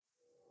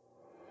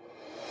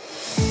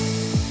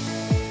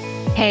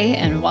Hey,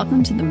 and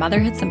welcome to the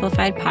Motherhood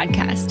Simplified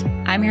podcast.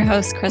 I'm your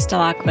host, Krista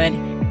Lockwood,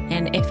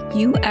 and if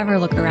you ever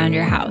look around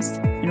your house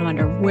and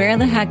wonder where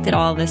the heck did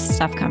all this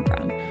stuff come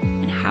from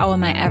and how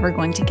am I ever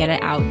going to get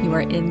it out, you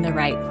are in the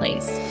right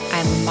place.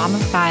 I'm a mom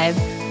of 5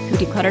 who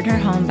decluttered her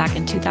home back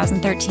in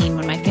 2013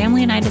 when my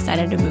family and I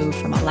decided to move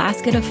from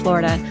Alaska to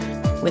Florida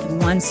with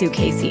 1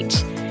 suitcase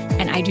each,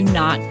 and I do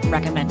not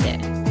recommend it.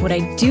 What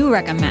I do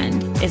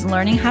recommend is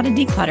learning how to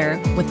declutter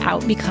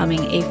without becoming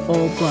a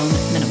full-blown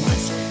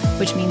minimalist,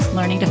 which means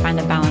learning to find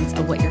the balance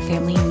of what your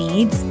family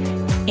needs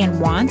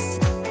and wants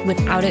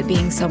without it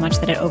being so much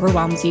that it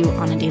overwhelms you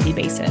on a daily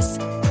basis.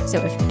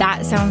 So if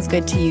that sounds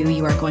good to you,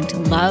 you are going to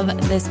love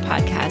this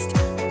podcast.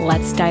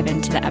 Let's dive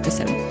into the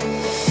episode.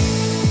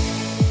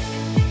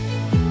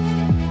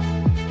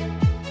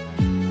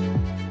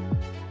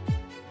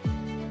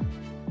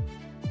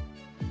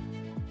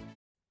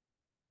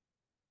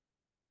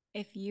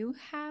 If you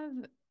have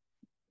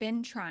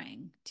been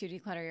trying to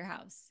declutter your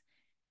house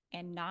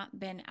and not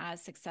been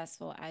as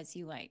successful as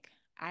you like,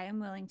 I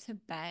am willing to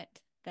bet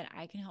that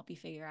I can help you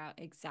figure out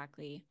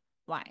exactly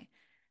why.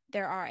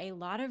 There are a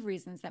lot of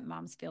reasons that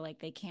moms feel like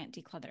they can't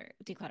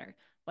declutter,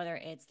 whether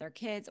it's their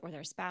kids or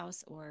their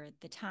spouse or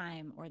the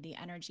time or the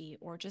energy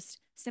or just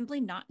simply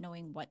not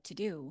knowing what to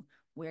do,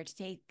 where to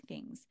take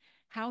things,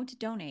 how to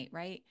donate,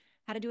 right?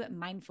 How to do it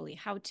mindfully,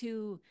 how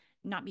to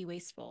not be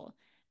wasteful.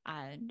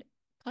 And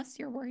plus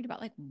you're worried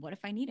about like, what if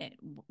I need it?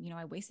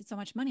 I wasted so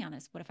much money on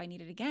this. What if I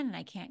need it again and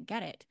I can't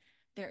get it?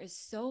 There is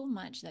so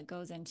much that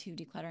goes into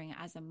decluttering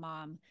as a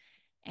mom.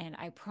 And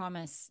I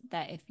promise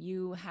that if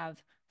you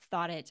have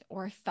thought it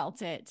or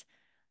felt it,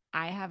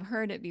 I have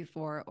heard it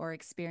before or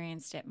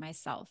experienced it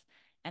myself.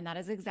 And that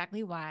is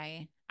exactly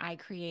why I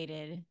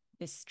created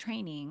this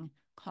training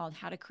called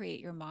How to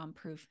Create Your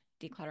Mom-Proof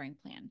Decluttering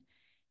Plan.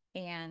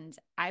 And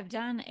I've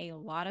done a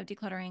lot of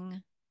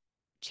decluttering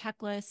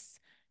checklists,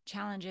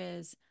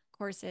 challenges,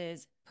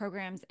 courses,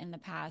 programs in the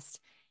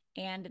past,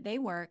 and they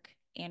work.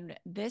 And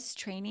this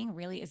training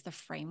really is the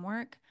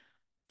framework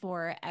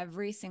for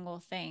every single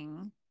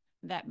thing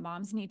that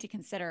moms need to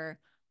consider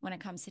when it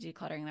comes to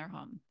decluttering their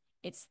home.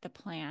 It's the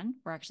plan.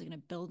 We're actually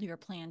going to build your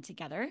plan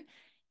together.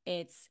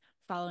 It's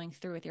following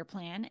through with your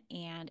plan,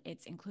 and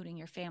it's including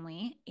your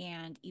family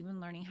and even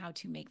learning how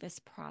to make this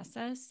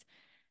process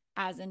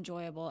as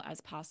enjoyable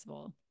as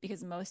possible,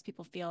 because most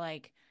people feel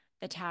like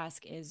the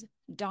task is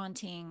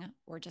daunting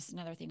or just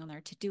another thing on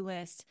their to-do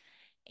list.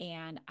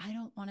 And I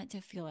don't want it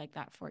to feel like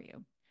that for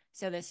you.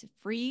 So this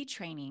free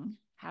training,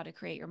 How to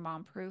Create Your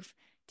Mom-Proof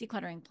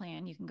Decluttering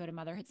Plan, you can go to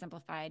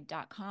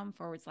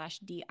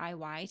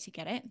motherhoodsimplified.com/DIY to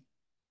get it.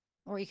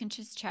 Or you can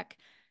just check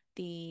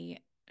the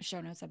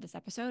show notes of this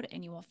episode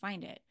and you will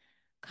find it.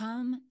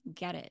 Come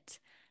get it.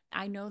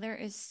 I know there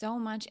is so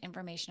much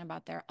information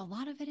about there. A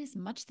lot of it is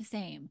much the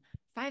same.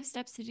 5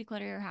 steps to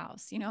declutter your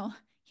house.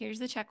 Here's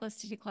the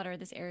checklist to declutter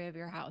this area of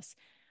your house.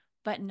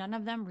 But none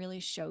of them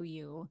really show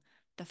you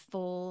the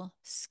full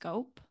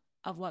scope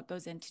of what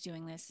goes into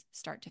doing this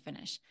start to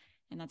finish.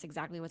 And that's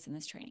exactly what's in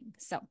this training.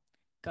 So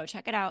go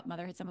check it out,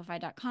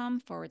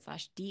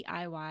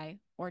 motherhoodsimplified.com/DIY,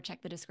 or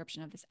check the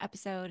description of this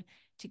episode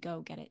to go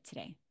get it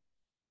today.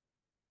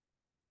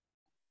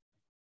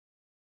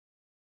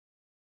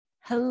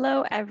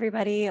 Hello,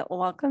 everybody.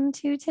 Welcome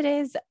to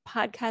today's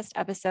podcast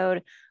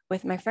episode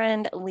with my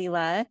friend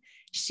Leela.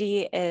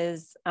 She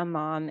is a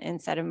mom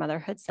inside of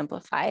Motherhood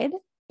Simplified,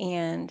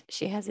 and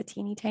she has a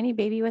teeny tiny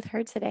baby with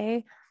her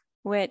today,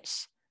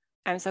 which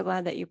I'm so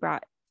glad that you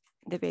brought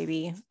the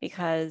baby,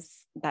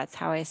 because that's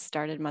how I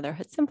started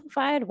Motherhood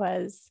Simplified,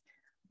 was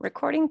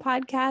recording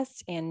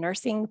podcasts and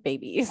nursing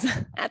babies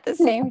at the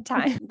same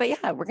time. But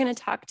yeah, we're going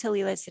to talk to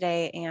Leela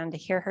today and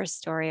hear her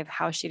story of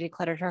how she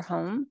decluttered her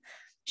home.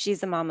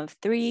 She's a mom of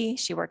 3.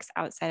 She works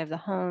outside of the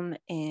home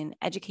in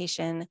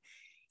education.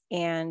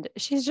 And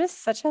she's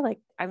just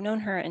I've known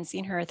her and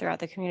seen her throughout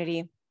the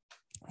community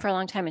for a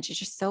long time. And she's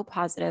just so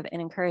positive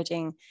and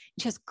encouraging.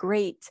 She has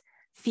great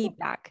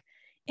feedback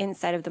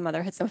inside of the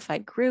Motherhood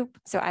Simplified group.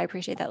 So I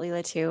appreciate that,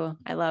 Leela, too.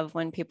 I love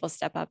when people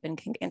step up and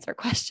can answer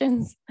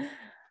questions.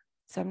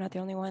 So I'm not the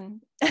only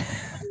one.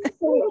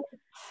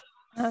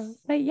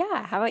 But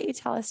yeah, how about you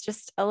tell us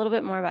just a little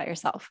bit more about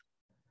yourself?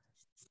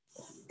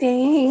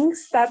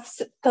 Thanks.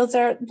 Those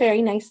are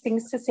very nice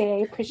things to say. I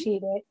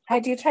appreciate it. I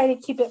do try to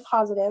keep it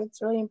positive.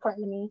 It's really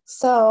important to me.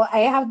 So I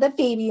have the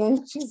baby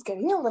and she's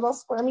getting a little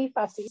squirmy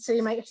fussy. So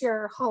you might hear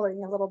her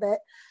hollering a little bit.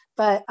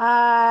 But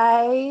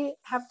I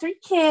have 3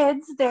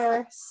 kids.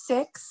 They're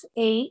 6,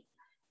 8,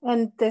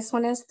 and this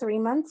one is 3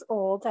 months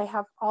old. I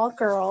have all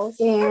girls,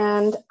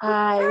 and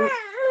I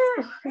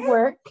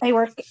work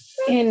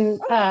in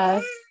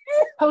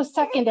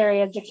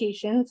post-secondary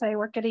education. So I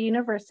work at a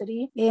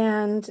university,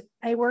 and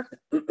I work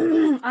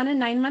on a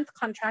 9-month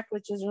contract,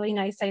 which is really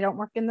nice. I don't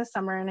work in the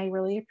summer, and I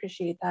really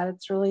appreciate that.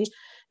 It's really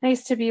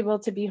nice to be able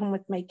to be home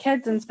with my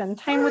kids and spend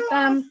time with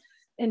them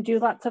and do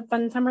lots of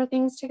fun summer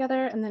things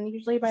together. And then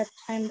usually by the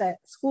time that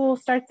school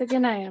starts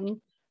again, I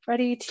am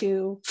ready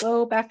to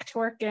go back to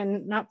work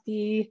and not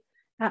be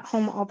at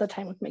home all the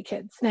time with my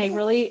kids. And I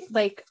really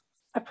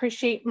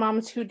appreciate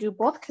moms who do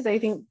both, because I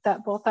think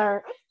that both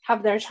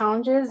have their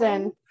challenges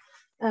and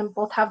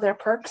both have their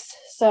perks.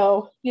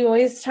 So you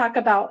always talk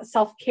about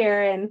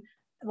self-care, and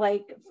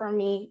like for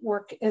me,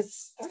 work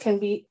can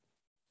be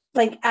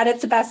like at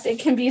its best, it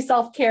can be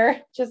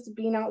self-care, just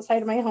being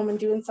outside of my home and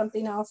doing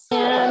something else.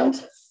 And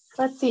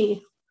let's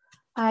see,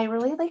 I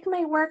really like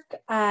my work.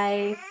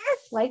 I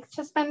like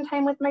to spend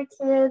time with my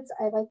kids.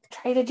 I like to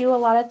try to do a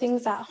lot of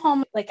things at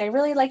home. Like I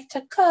really like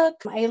to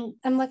cook.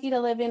 I'm lucky to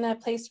live in a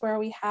place where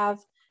we have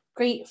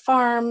great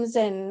farms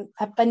and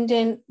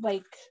abundant,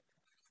 like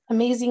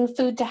amazing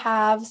food to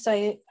have.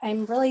 So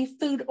I'm really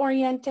food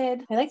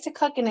oriented. I like to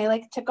cook and I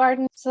like to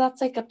garden. So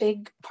that's like a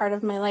big part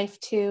of my life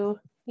too.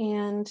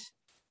 And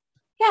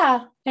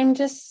yeah, I'm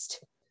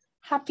just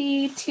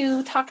happy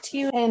to talk to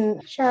you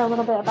and share a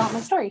little bit about my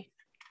story.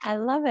 I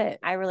love it.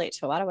 I relate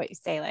to a lot of what you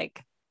say.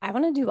 Like, I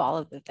want to do all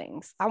of the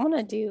things. I want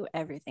to do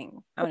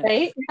everything. I want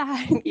Right?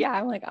 to yeah,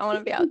 I'm like, I want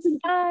to be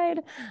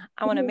outside.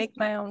 I want to make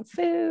my own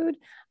food.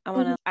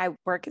 I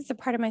work as a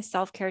part of my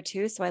self-care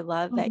too. So I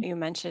love that you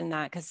mentioned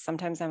that, because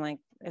sometimes I'm like,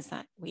 is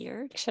that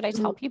weird? Should I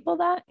tell people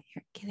that?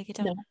 Here, can I get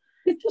down?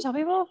 Should I tell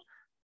people?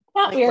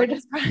 Not weird.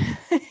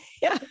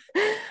 Yeah.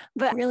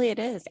 But really it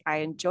is. I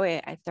enjoy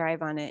it. I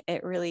thrive on it.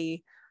 It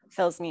really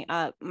fills me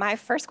up. My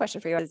first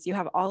question for you is, you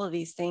have all of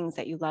these things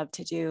that you love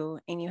to do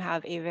and you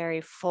have a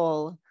very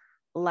full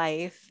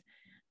life.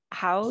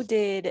 How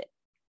did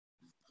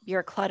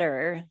your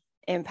clutter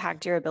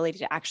impact your ability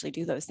to actually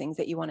do those things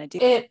that you want to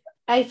do?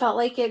 I felt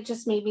like it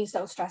just made me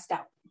so stressed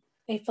out.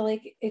 I feel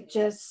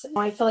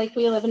like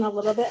we live in a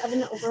little bit of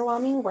an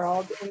overwhelming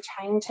world, and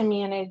trying to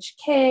manage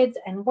kids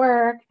and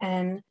work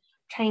and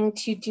trying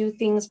to do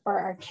things for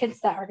our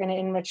kids that are going to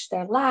enrich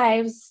their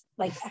lives,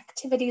 like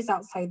activities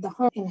outside the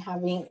home and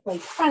having like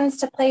friends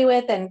to play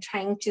with, and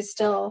trying to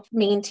still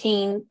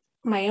maintain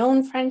my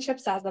own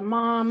friendships as a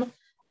mom.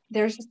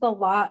 There's a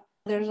lot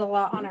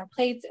on our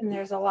plates, and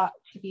there's a lot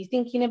to be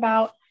thinking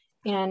about.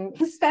 And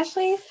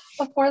especially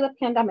before the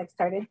pandemic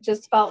started,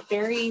 just felt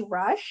very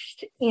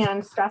rushed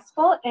and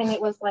stressful. And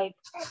it was like,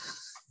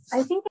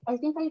 I think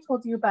I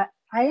told you, but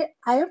I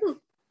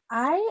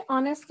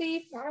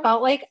honestly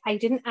felt like I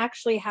didn't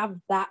actually have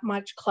that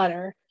much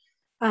clutter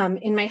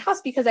in my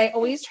house, because I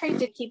always tried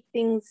to keep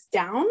things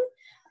down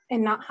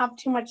and not have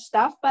too much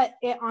stuff, but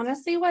it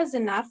honestly was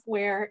enough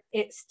where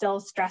it still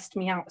stressed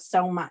me out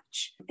so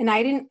much.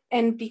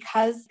 And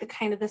because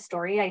the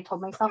story I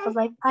told myself was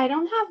like, I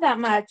don't have that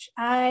much.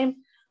 I'm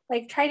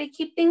like, try to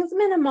keep things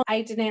minimal.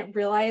 I didn't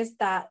realize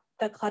that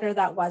the clutter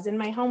that was in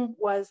my home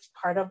was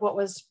part of what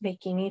was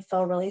making me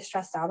feel really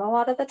stressed out a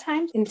lot of the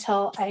time,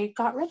 until I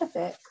got rid of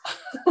it.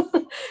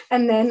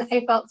 And then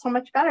I felt so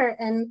much better.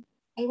 And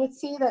I would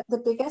say that the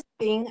biggest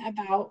thing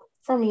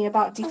for me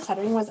about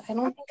decluttering was,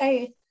 I'm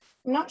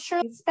not sure.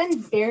 I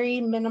spend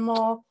very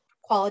minimal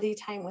quality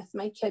time with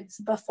my kids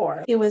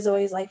before. It was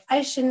always like,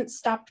 I shouldn't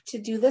stop to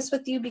do this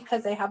with you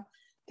because I have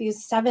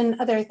these 7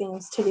 other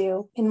things to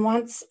do. And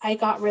once I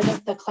got rid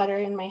of the clutter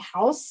in my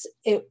house,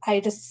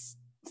 I just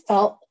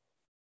felt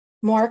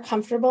more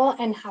comfortable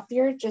and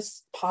happier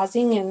just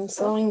pausing and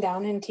slowing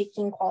down and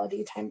taking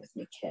quality time with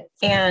my kids.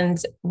 And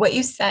what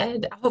you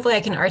said, hopefully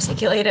I can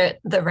articulate it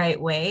the right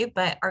way,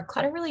 but our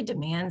clutter really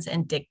demands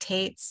and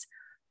dictates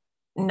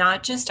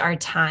not just our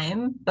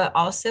time, but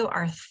also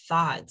our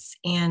thoughts.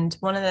 And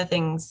one of the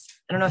things,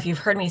 I don't know if you've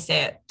heard me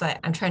say it, but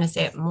I'm trying to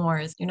say it more,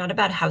 is you're not a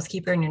bad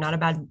housekeeper and you're not a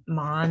bad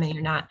mom, and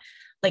you're not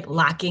like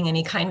lacking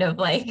any kind of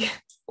like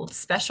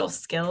special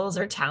skills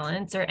or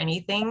talents or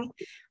anything.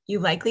 You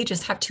likely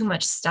just have too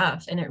much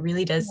stuff, and it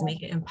really does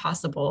make it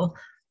impossible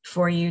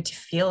for you to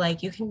feel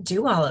like you can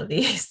do all of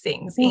these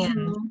things.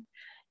 And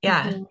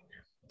yeah,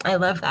 I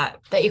love that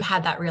you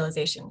had that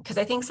realization, because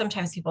I think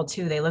sometimes people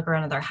too, they look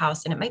around at their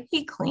house and it might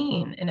be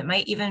clean and it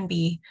might even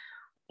be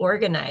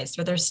organized,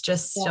 but there's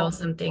just still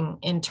something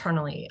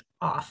internally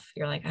off.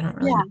 You're like, I don't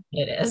really know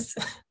what it is.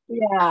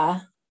 Yeah.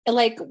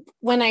 Like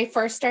when I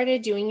first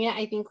started doing it,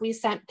 I think we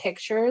sent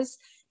pictures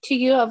to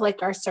you of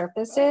like our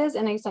surfaces,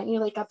 and I sent you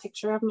like a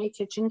picture of my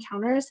kitchen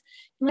counters,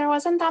 and there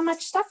wasn't that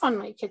much stuff on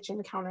my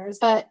kitchen counters.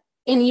 And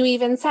you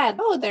even said,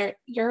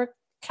 your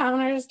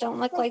counters don't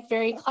look like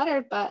very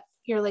cluttered, but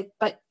you're like,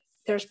 but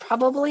there's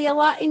probably a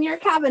lot in your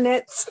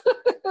cabinets.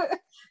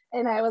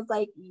 And I was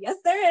like, yes,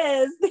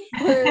 there is.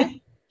 They're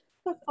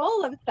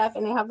full of stuff,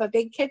 and I have a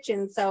big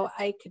kitchen, so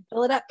I could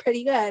fill it up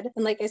pretty good.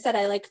 And like I said,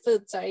 I like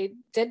food, so I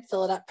did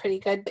fill it up pretty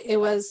good.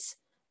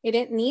 It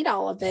didn't need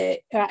all of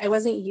it. I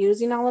wasn't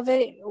using all of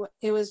it.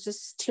 It was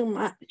just too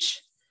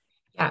much.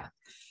 Yeah.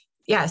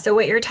 Yeah. So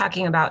what you're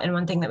talking about, and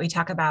one thing that we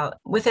talk about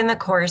within the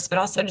course, but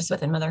also just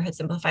within Motherhood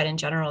Simplified in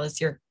general, is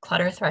your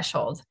clutter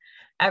threshold.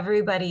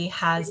 Everybody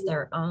has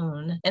their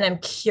own. And I'm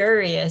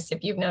curious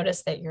if you've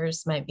noticed that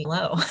yours might be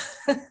low.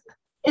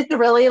 It's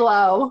really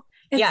low.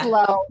 It's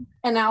low.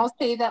 And I'll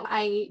say that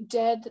I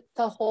did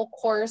the whole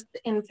course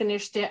and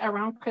finished it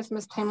around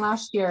Christmas time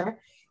last year.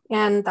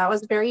 And that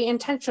was very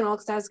intentional,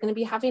 because I was going to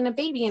be having a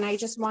baby and I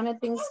just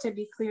wanted things to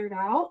be cleared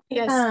out.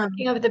 Yes.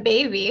 Speaking of the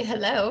baby,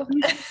 hello.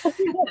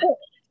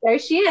 There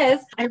she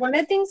is. I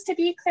wanted things to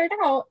be cleared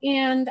out,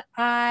 and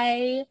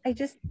I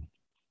just,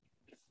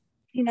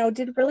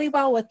 did really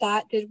well with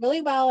that, did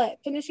really well at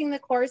finishing the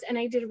course, and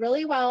I did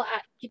really well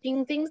at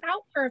keeping things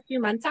out for a few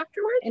months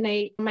afterward.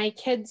 And my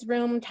kids'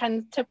 room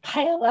tends to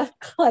pile up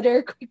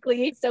clutter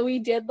quickly. So we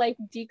did like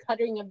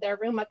decluttering of their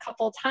room a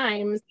couple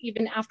times,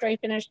 even after I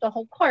finished the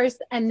whole course.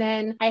 And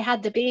then I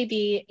had the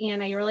baby,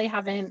 and I really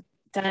haven't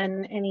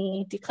done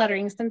any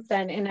decluttering since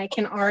then. And I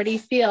can already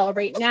feel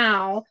right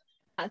now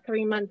at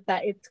 3 months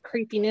that it's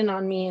creeping in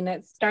on me, and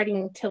it's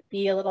starting to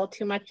be a little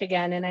too much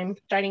again. And I'm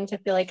starting to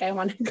feel like I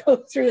want to go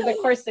through the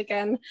course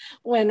again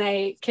when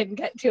I can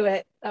get to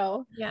it.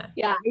 So yeah,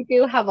 I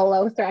do have a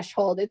low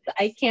threshold.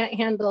 I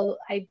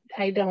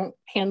don't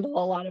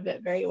handle a lot of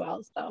it very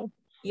well. So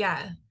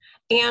yeah.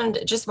 And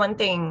just one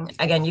thing,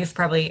 again, you've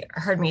probably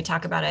heard me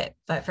talk about it,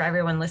 but for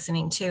everyone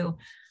listening too,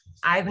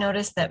 I've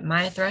noticed that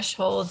my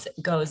threshold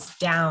goes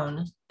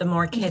down the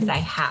more kids I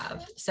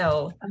have.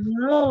 So,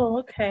 oh,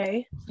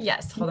 okay.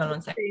 Yes. Hold on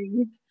one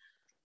second.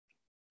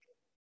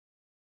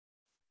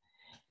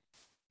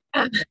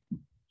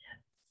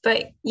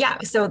 But yeah,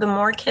 so the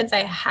more kids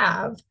I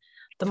have,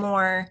 the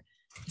more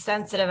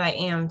sensitive I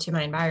am to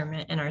my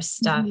environment and our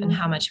stuff and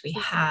how much we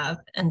have.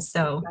 And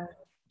so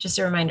just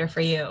a reminder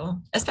for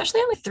you, especially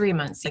in like 3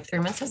 months, like 3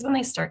 months is when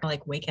they start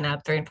like waking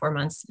up, 3 and 4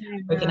 months,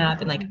 waking up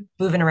and like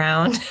moving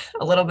around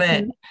a little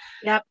bit.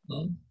 Yep.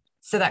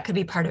 So that could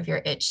be part of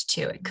your itch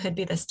too. It could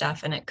be the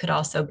stuff, and it could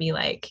also be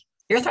like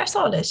your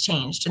threshold has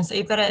changed. And so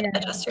you've got to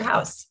adjust your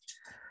house.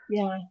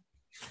 Yeah.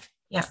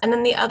 Yeah. And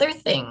then the other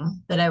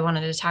thing that I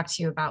wanted to talk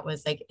to you about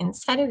was like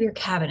inside of your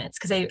cabinets,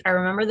 because I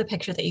remember the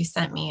picture that you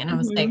sent me, and I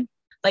was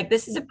like,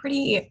 this is a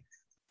pretty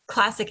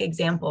classic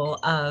example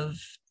of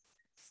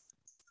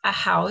a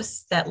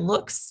house that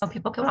looks, so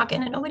people can walk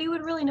in and nobody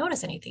would really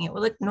notice anything. It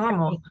would look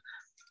normal.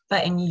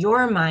 But in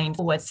your mind,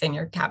 what's in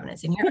your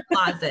cabinets, in your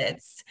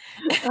closets?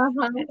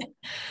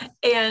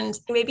 And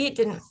maybe it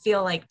didn't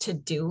feel like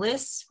to-do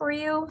lists for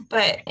you,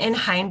 but in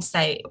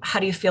hindsight, how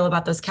do you feel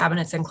about those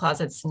cabinets and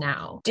closets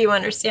now? Do you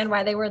understand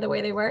why they were the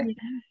way they were?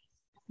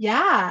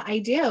 Yeah, I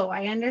do.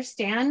 I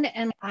understand.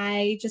 And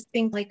I just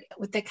think like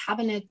with the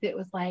cabinets, it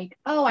was like,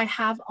 oh, I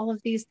have all of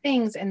these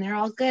things and they're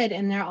all good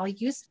and they're all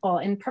useful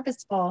and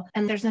purposeful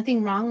and there's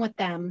nothing wrong with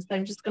them. So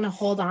I'm just going to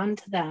hold on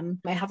to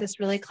them. I have this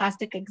really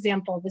classic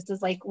example. This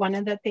is like one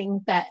of the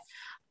things that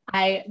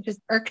I just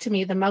irked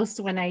me the most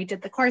when I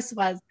did the course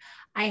was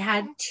I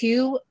had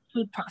 2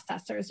 food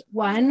processors.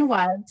 One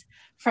was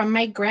from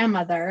my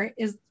grandmother,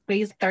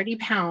 weighs 30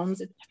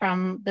 pounds. It's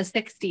from the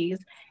 60s.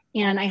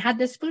 And I had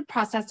this food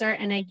processor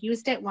and I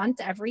used it once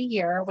every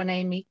year when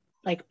I make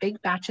like big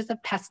batches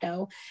of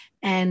pesto.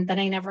 And then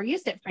I never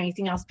used it for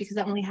anything else because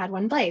it only had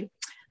 1 blade.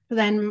 So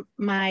then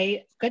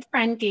my good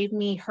friend gave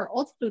me her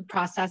old food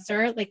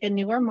processor, like a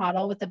newer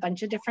model with a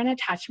bunch of different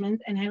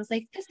attachments. And I was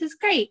like, this is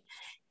great.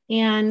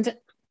 And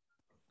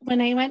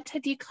when I went to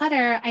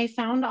declutter, I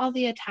found all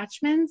the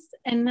attachments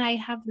and I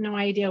have no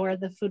idea where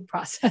the food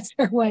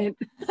processor went.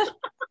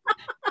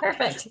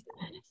 Perfect.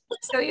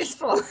 So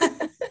useful.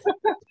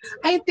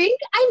 I think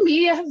I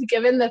may have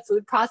given the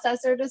food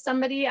processor to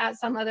somebody at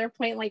some other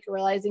point, like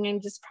realizing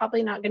I'm just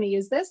probably not going to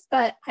use this,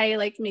 but I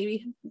like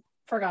maybe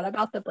forgot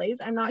about the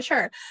blades. I'm not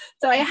sure.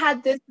 So I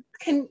had this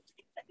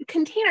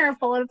container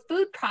full of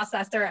food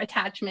processor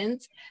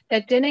attachments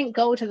that didn't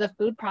go to the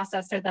food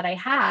processor that I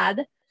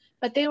had,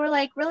 but they were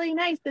like really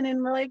nice and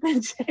in really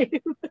good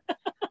shape.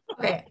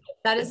 Okay.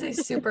 That is a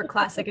super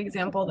classic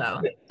example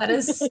though. That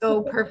is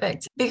so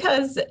perfect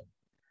because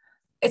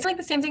it's like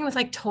the same thing with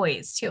like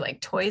toys too, like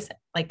toys,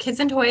 like kids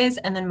and toys,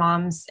 and then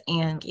moms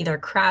and either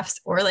crafts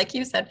or like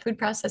you said, food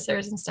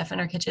processors and stuff in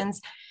our kitchens.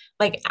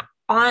 Like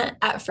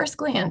at first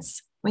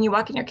glance, when you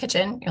walk in your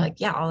kitchen, you're like,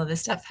 yeah, all of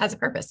this stuff has a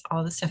purpose.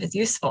 All this stuff is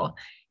useful.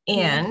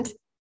 And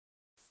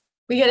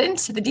we get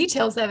into the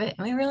details of it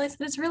and we realize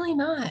that it's really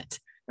not,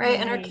 right?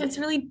 And our kids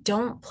really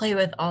don't play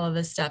with all of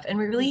this stuff. And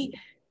we really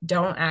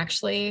don't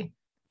actually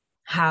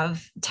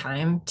have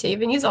time to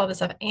even use all this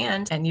stuff.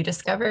 And you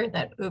discover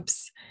that,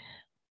 oops,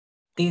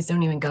 these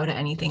don't even go to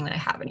anything that I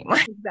have anymore.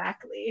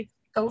 Exactly.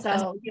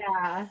 So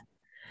yeah,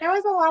 there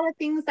was a lot of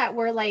things that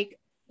were like,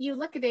 you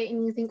look at it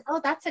and you think,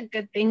 oh, that's a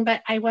good thing,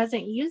 but I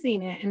wasn't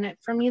using it. And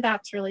for me,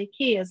 that's really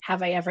key is,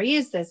 have I ever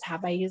used this?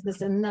 Have I used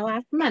this in the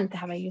last month?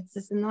 Have I used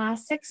this in the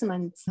last 6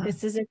 months?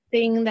 This is a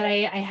thing that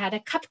I had a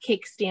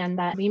cupcake stand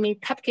that we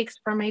made cupcakes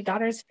for my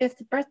daughter's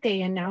 5th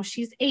birthday. And now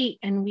she's 8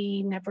 and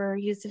we never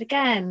used it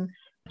again.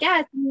 Yeah,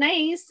 it's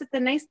nice. It's a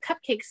nice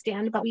cupcake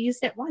stand, but we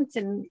used it once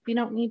and we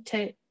don't need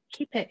to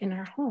keep it in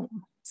our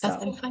home.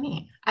 That's so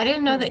funny. I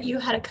didn't know that you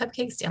had a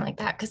cupcake stand like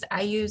that because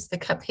I use the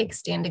cupcake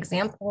stand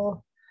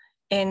example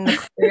in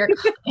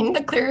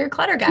the Clear Your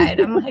Clutter guide.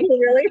 I'm like,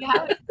 really?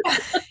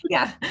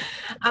 Yeah.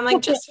 I'm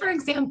like, just for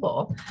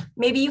example,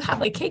 maybe you have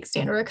like cake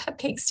stand or a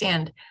cupcake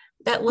stand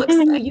that looks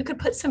like you could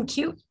put some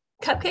cute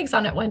cupcakes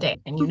on it one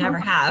day and you never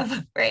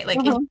have, right?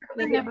 Like you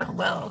probably never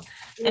will.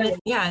 And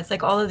it's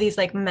like all of these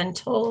like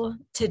mental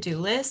to-do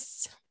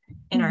lists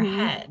in our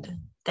head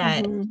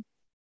that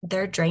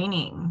they're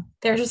draining.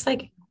 They're just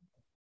like,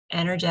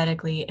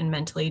 energetically and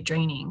mentally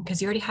draining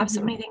because you already have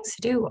so many things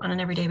to do on an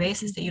everyday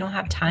basis that you don't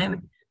have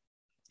time.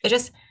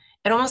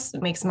 It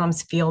almost makes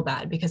moms feel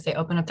bad because they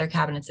open up their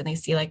cabinets and they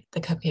see like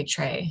the cupcake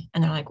tray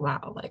and they're like,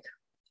 wow, like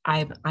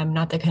I'm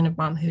not the kind of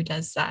mom who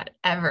does that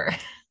ever.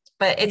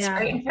 But it's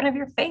right in front of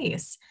your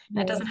face. And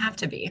it doesn't have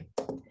to be.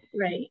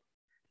 Right.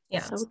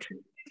 Yeah. So true.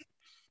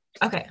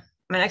 Okay.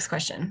 My next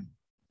question.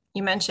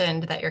 You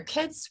mentioned that your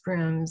kids'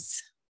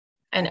 rooms,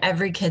 and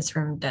every kid's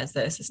room does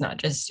this, it's not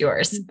just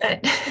yours,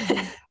 but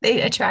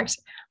they attract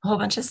a whole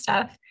bunch of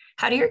stuff.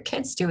 How do your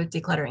kids do with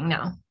decluttering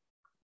now?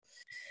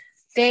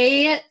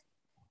 They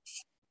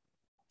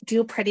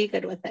do pretty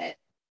good with it.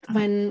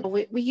 When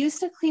we used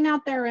to clean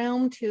out their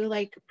room too,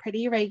 like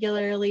pretty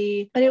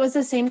regularly, but it was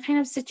the same kind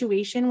of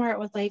situation where it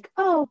was like,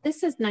 oh,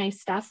 this is nice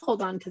stuff.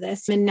 Hold on to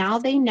this. And now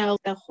they know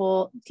the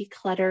whole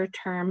declutter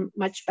term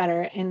much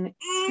better. And,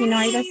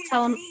 I just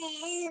tell them,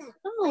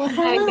 oh,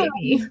 hi,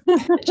 baby.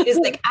 She's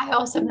like, I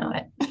also know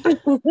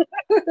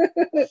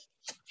it.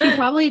 She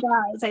probably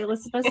does. I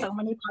listened to so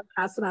many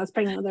podcasts when I was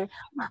pregnant with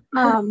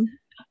her.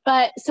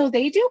 But so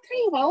they do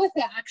pretty well with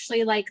it,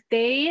 actually. Like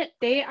they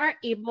are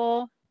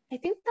able, I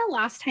think the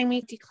last time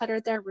we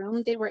decluttered their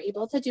room, they were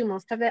able to do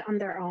most of it on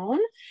their own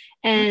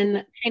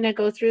and kind of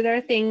go through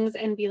their things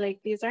and be like,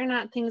 these are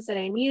not things that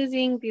I'm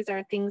using. These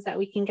are things that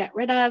we can get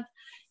rid of.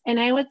 And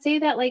I would say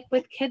that like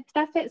with kid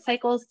stuff, it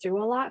cycles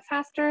through a lot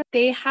faster.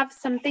 They have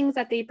some things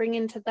that they bring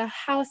into the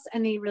house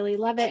and they really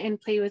love it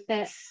and play with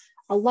it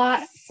a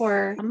lot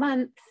for a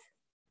month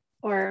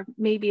or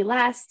maybe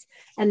less,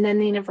 and then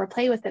they never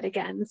play with it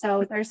again.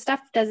 So their stuff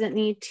just doesn't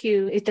need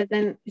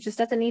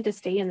to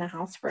stay in the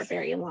house for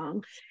very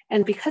long.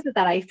 And because of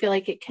that, I feel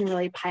like it can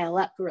really pile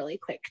up really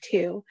quick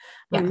too.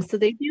 So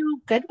they do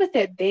good with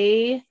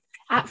it.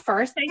 At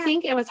first, I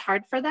think it was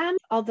hard for them.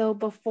 Although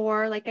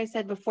before, like I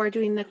said, before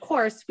doing the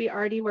course, we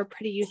already were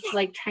pretty used to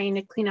like trying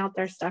to clean out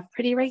their stuff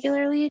pretty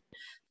regularly.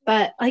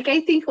 But like,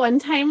 I think one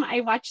time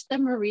I watched the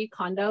Marie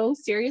Kondo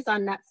series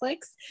on Netflix,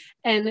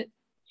 and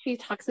she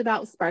talks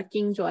about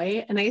sparking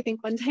joy. And I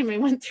think one time I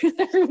went through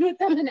the room with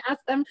them and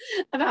asked them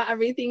about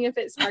everything if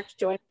it sparked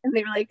joy. And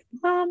they were like,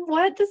 Mom,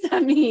 what does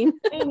that mean?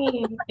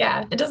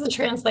 Yeah, it doesn't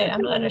translate.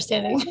 I'm not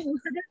understanding.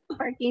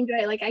 Sparking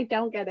joy, like I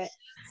don't get it.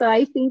 So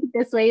I think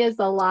this way is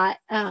a lot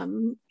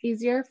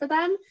easier for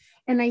them.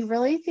 And I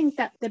really think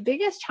that the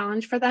biggest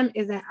challenge for them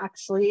isn't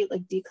actually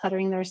like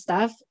decluttering their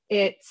stuff.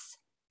 It's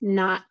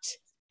not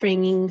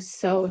bringing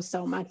so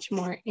much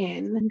more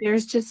in.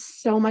 There's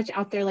just so much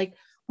out there. Like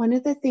one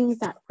of the things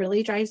that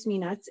really drives me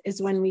nuts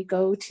is when we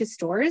go to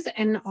stores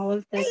and all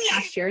of the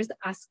cashiers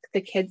ask the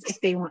kids if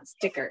they want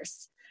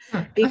stickers,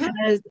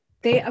 because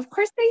of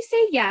course they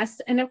say yes.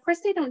 And of course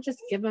they don't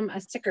just give them a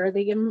sticker.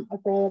 They give them a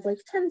roll of like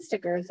 10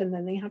 stickers, and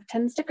then they have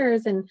 10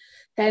 stickers. And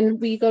then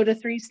we go to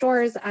 3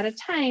 stores at a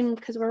time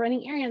because we're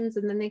running errands,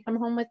 and then they come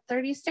home with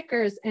 30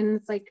 stickers. And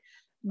it's like,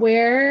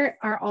 where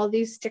are all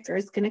these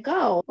stickers going to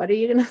go? What are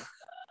you going to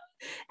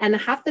And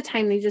half the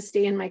time they just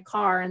stay in my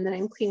car and then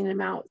I'm cleaning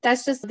them out.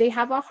 That's just, they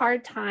have a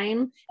hard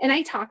time.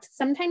 And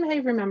sometimes I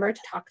remember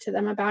to talk to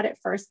them about it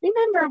first.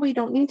 Remember, we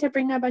don't need to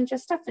bring a bunch of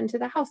stuff into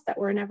the house that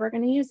we're never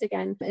going to use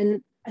again.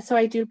 And so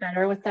I do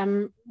better with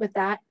them with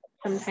that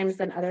sometimes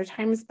than other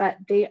times, but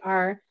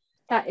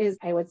that is,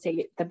 I would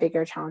say, the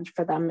bigger challenge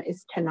for them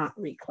is to not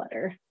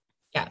reclutter.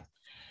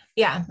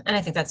 Yeah. And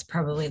I think that's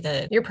probably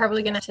you're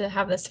probably going to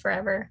have this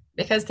forever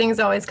because things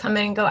always come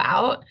in and go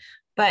out,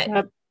 but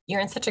you're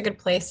in such a good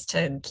place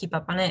to keep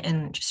up on it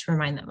and just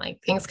remind them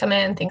like things come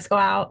in, things go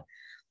out.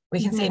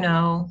 We can say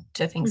no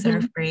to things that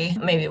are free,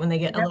 maybe when they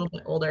get a little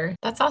bit older.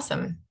 That's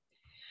awesome.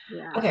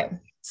 Yeah. Okay.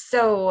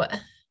 So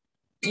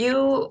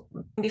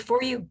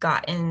before you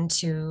got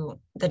into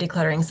the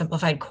Decluttering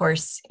Simplified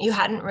course, you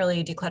hadn't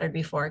really decluttered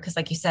before. Cause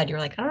like you said, you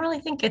were like, I don't really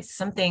think it's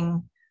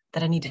something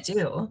that I need to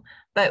do,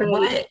 but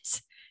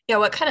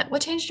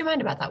what changed your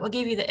mind about that? What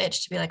gave you the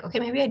itch to be like, okay,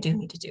 maybe I do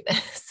need to do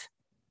this?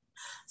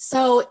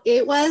 So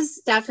it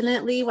was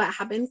definitely what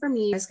happened for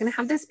me. I was going to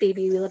have this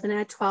baby. We live in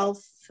a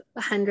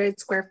 1,200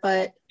 square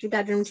foot,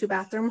 2-bedroom,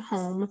 2-bathroom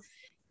home.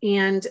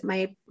 And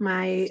my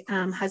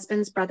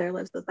husband's brother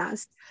lives with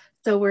us.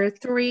 So we're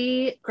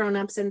 3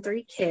 grownups and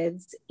 3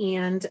 kids.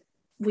 And so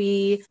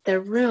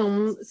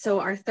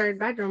our 3rd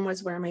bedroom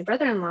was where my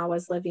brother-in-law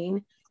was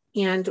living.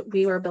 And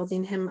we were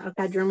building him a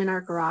bedroom in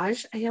our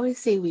garage. I always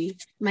say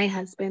my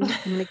husband,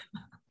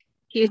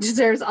 he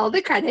deserves all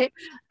the credit.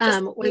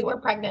 We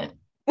were pregnant.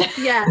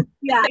 Yeah,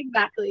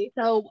 exactly.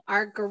 So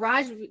our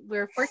garage,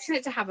 we're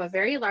fortunate to have a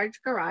very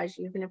large garage,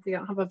 even if we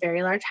don't have a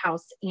very large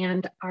house.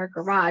 And our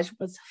garage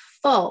was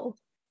full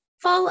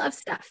of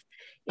stuff.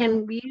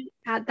 And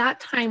at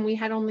that time, we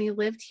had only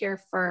lived here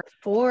for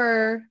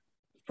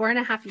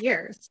 4.5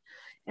 years.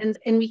 And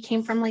we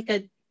came from like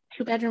a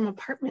 2-bedroom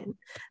apartment.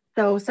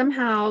 So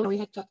somehow we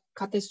had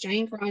got this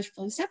giant garage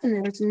full of stuff, and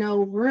there was no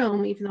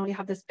room, even though we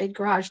have this big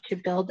garage, to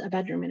build a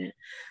bedroom in it.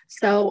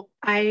 So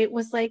I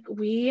was like,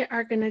 we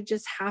are going to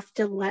just have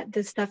to let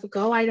this stuff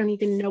go. I don't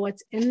even know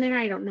what's in there.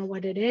 I don't know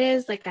what it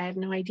is. Like, I have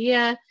no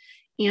idea.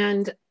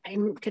 and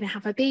I'm going to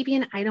have a baby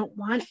and I don't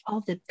want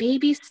all the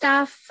baby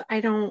stuff. I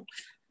don't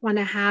want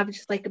to have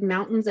just like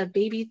mountains of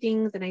baby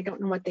things and I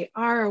don't know what they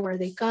are or where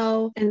they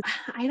go. And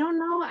I don't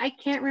know, I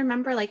can't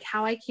remember like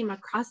how I came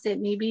across it.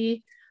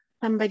 Maybe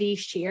somebody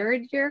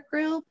shared your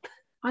group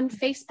on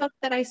Facebook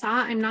that I saw.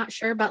 I'm not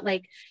sure, but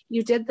like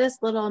you did this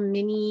little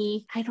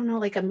mini, I don't know,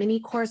 like a mini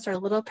course or a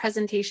little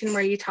presentation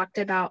where you talked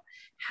about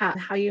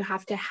how you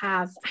have to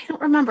have, I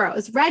don't remember, it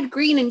was red,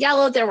 green, and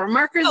yellow. There were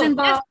markers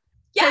involved.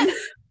 Yes.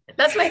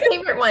 That's my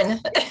favorite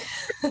one.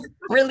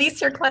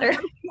 Release your clutter.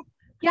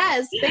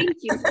 Yes, thank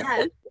you.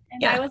 Yes.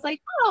 And Yeah. I was like,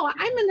 oh,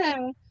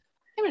 I'm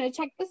gonna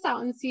check this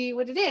out and see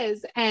what it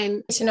is.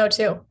 And to know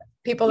too.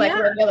 People like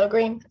red, yellow,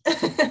 green.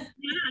 Yes,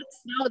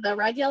 no, the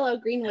red, yellow,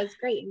 green was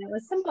great. And it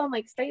was simple and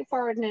like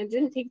straightforward and it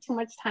didn't take too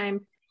much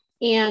time.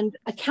 And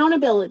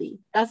accountability,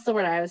 that's the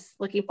word I was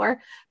looking for.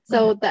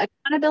 So the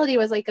accountability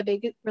was like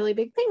a really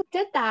big thing.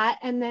 Did that.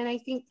 And then I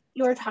think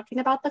you were talking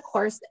about the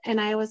course and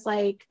I was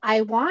like,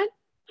 I want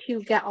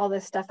to get all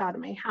this stuff out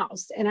of my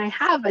house. And I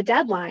have a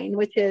deadline,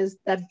 which is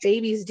the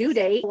baby's due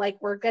date. Like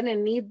we're going to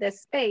need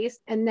this space.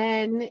 And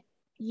then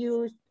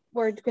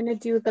we're going to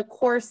do the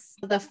course,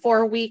 the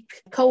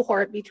 4-week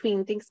cohort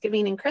between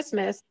Thanksgiving and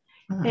Christmas.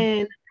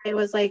 And I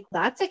was like,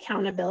 that's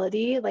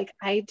accountability. Like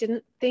I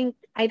didn't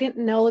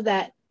know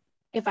that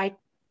if I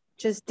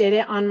just did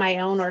it on my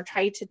own or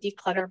tried to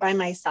declutter by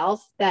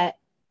myself, that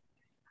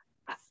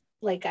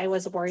like I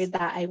was worried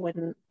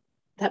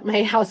that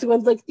my house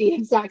would look the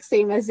exact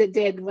same as it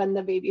did when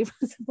the baby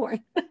was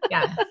born.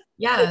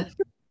 Yeah.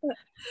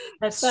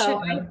 That's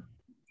true.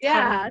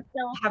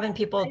 Having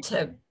people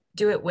to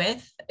do it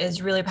with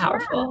is really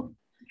powerful.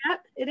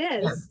 Yep, it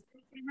is.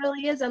 Yeah. It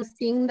really is. I'm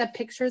seeing the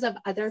pictures of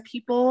other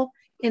people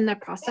in the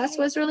process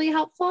was really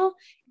helpful.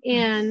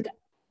 And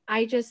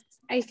I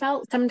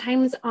felt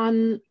sometimes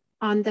on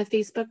the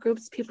Facebook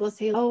groups, people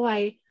say,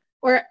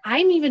 or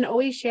I'm even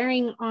always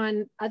sharing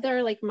on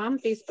other like mom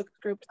Facebook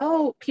groups.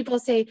 Oh, people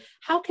say,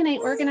 how can I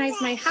organize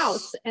my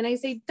house? And I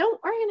say, don't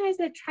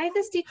organize it. Try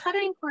this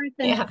decluttering course.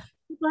 And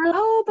people are,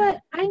 oh, but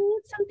I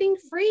need something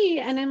free.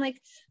 And I'm like,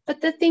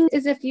 but the thing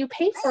is, if you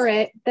pay for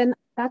it, then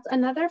that's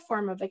another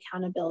form of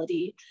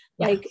accountability.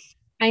 Like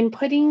I'm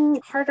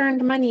putting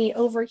hard-earned money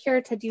over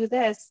here to do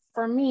this.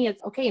 For me,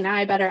 it's okay. Now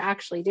I better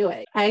actually do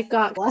it. I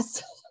got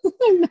less.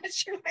 I'm not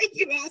sure why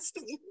you asked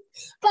me,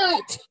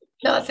 but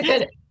no,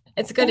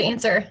 it's a good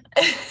answer.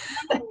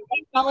 I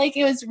felt like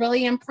it was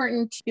really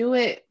important to do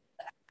it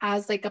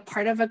as like a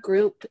part of a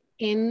group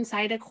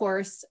inside a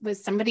course with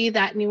somebody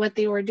that knew what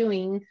they were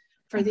doing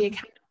for the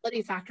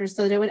accountability factors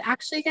so that it would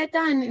actually get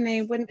done and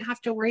I wouldn't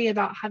have to worry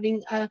about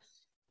having a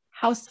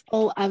house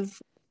full of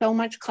so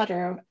much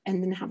clutter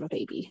and then have a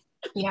baby.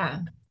 Yeah.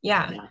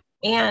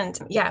 And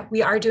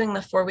we are doing the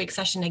 4-week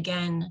session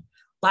again.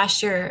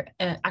 Last year,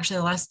 actually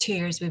the last 2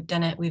 years we've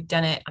done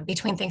it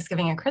between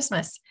Thanksgiving and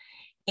Christmas.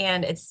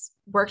 And it's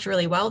worked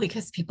really well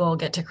because people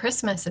get to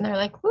Christmas and they're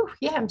like, whoo,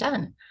 yeah, I'm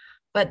done.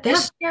 But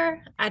this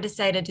year I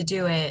decided to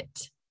do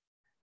it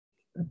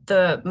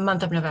the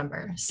month of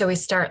November. So we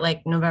start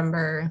like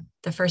November,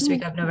 the first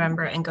week of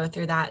November and go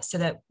through that so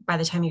that by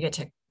the time you get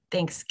to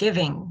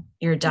Thanksgiving,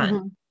 you're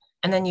done.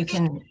 And then you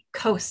can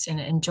coast and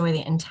enjoy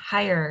the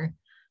entire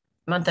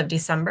month of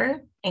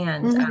December.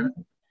 And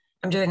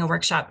I'm doing a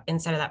workshop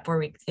inside of that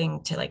 4-week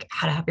thing to like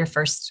how to have your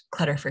first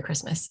clutter-free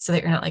Christmas so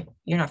that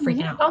you're not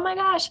freaking out. Oh my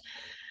gosh,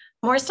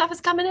 more stuff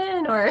is coming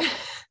in, or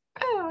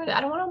oh,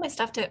 I don't want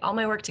all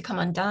my work to come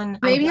undone.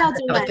 Maybe I'll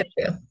do that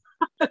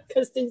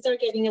because things are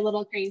getting a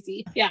little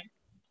crazy. Yeah.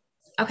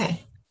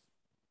 Okay.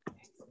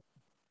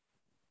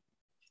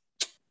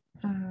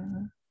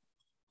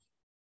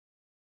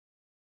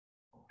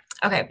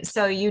 Okay,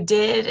 so you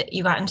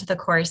got into the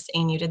course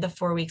and you did the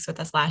 4 weeks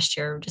with us last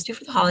year, just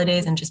before the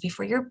holidays and just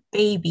before your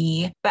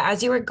baby. But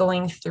as you were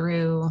going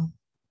through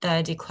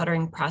the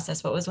decluttering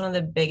process, what was one of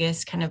the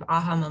biggest kind of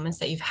aha moments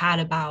that you've had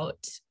about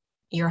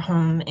your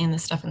home and the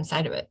stuff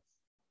inside of it?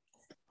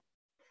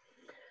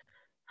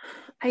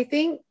 I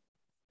think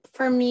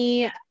for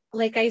me,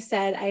 like I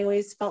said, I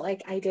always felt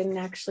like I didn't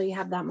actually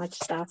have that much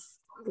stuff.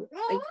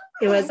 Like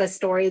it was a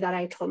story that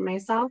I told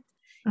myself,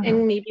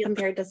 and maybe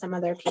compared to some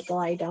other people,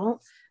 I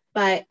don't.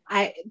 But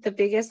the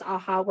biggest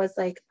aha was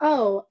like,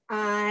 oh,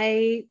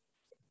 I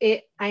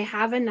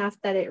have enough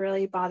that it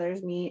really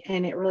bothers me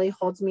and it really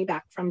holds me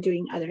back from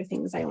doing other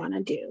things I want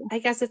to do. I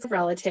guess it's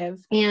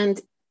relative.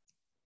 And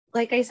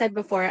like I said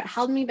before, it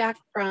held me back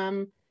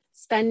from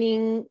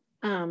spending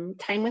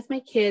time with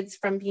my kids,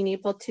 from being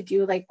able to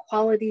do like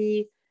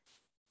quality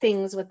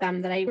things with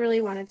them that I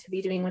really wanted to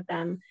be doing with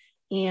them.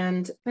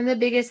 And one of the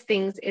biggest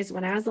things is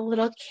when I was a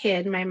little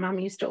kid, my mom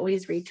used to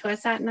always read to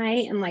us at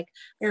night. And like,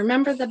 I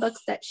remember the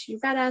books that she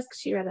read us.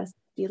 She read us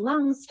The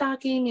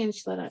Longstocking and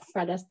she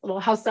read us Little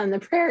House on the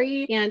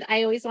Prairie. And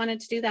I always wanted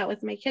to do that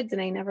with my kids and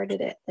I never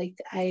did it. Like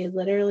I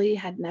literally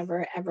had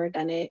never, ever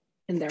done it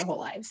in their whole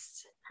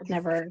lives. I'd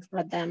never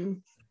read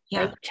them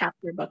like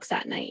chapter books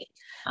at night.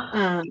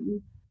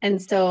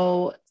 And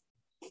so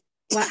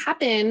what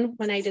happened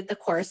when I did the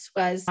course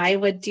was I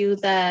would do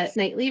the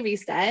nightly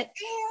reset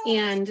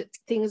and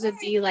things would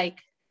be like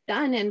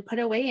done and put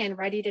away and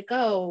ready to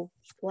go,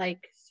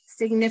 like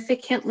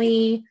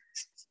significantly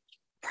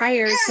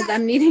prior to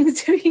them needing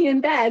to be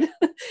in bed.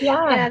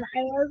 Yeah. And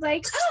I was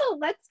like, oh,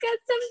 let's get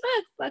some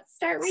books. Let's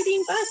start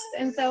reading books.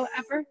 And so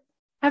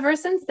ever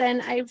since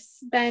then, I've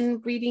been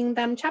reading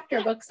them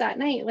chapter books at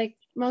night, like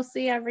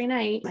mostly every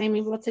night. I'm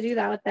able to do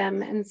that with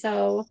them. And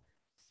so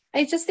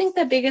I just think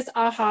the biggest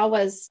aha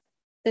was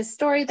this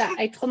story that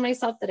I told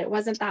myself that it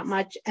wasn't that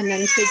much. And then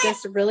to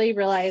just really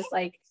realize,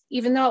 like,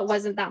 even though it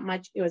wasn't that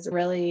much, it was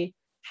really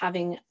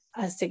having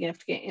a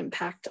significant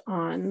impact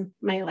on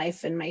my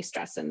life and my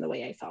stress and the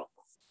way I felt.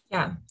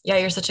 Yeah. Yeah.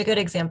 You're such a good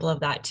example of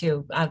that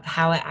too, of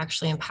how it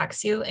actually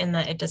impacts you, and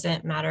that it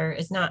doesn't matter.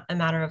 It's not a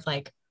matter of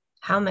like,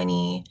 how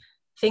many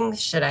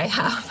things should I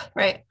have,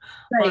 right?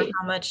 Or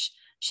how much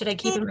should I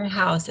keep in my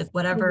house? It's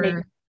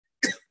whatever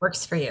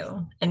works for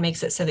you and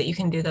makes it so that you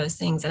can do those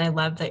things. And I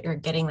love that you're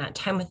getting that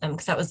time with them,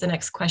 because that was the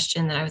next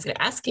question that I was going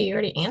to ask you. You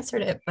already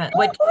answered it, but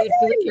what do you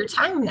do with your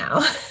time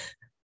now?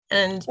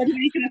 And what do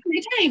I do with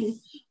my time?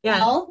 Yeah.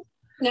 Well,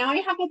 now I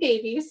have a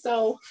baby,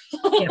 so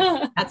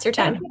yeah, that's your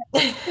time.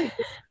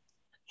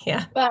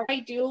 Yeah. But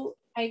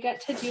I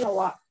get to do a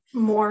lot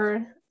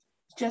more,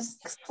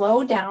 just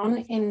slow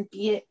down and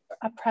be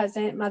a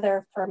present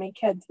mother for my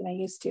kids than I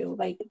used to,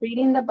 like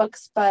reading the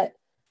books, but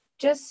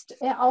just,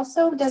 it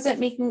also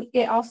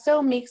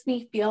makes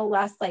me feel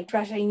less like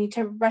rush. I need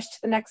to rush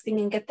to the next thing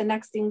and get the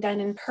next thing done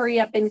and hurry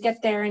up and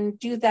get there and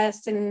do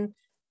this and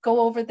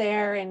go over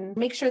there and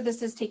make sure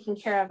this is taken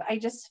care of. I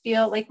just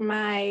feel like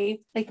my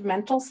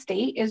mental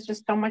state is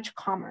just so much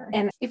calmer.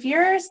 And if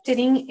you're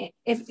sitting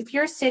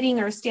or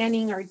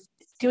standing or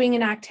doing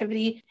an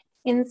activity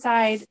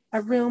inside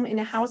a room in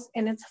a house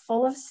and it's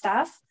full of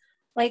stuff,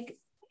 like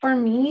for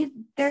me,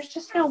 there's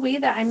just no way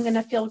that I'm going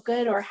to feel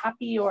good or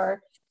happy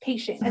or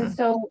patient. And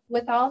so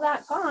with all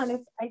that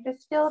gone, I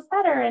just feel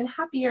better and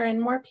happier and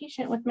more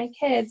patient with my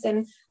kids.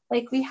 And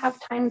like we have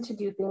time to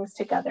do things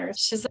together.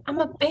 I'm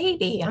a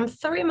baby. I'm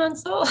 3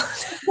 months old.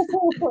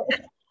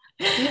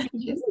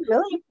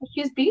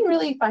 she's being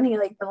really funny.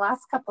 Like the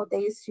last couple of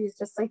days, she's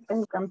just like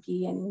been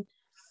grumpy and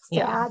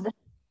sad.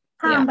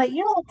 But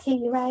you're okay,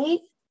 right?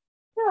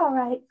 You're all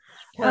right.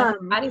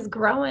 Body's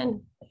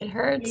growing. It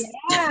hurts.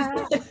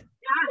 Yeah.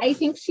 I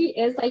think she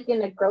is like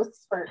in a growth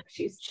spurt.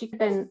 She's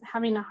been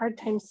having a hard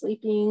time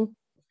sleeping.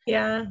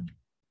 Yeah.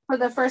 For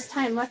the first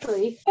time,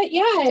 luckily. But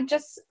yeah,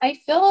 I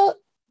feel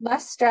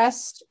less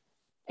stressed.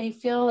 I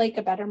feel like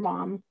a better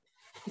mom.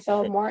 I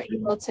feel more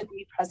able to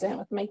be present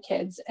with my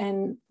kids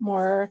and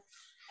I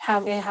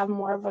have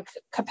more of a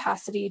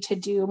capacity to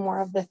do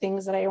more of the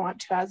things that I want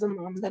to as a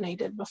mom than I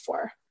did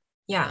before.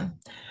 Yeah,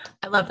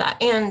 I love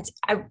that. And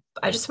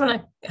I just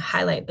want to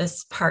highlight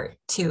this part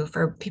too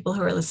for people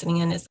who are listening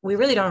in, is we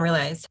really don't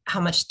realize how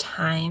much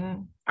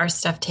time our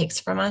stuff takes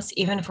from us,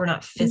 even if we're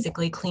not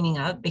physically cleaning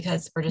up,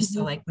 because we're just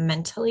so like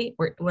mentally,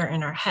 we're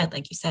in our head.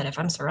 Like you said, if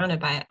I'm surrounded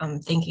by it, I'm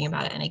thinking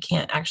about it and I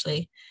can't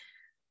actually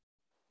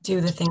do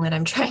the thing that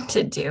I'm trying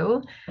to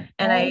do.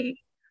 And I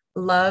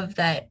love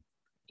that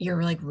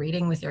you're like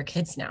reading with your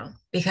kids now,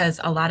 because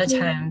a lot of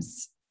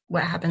times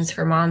what happens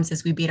for moms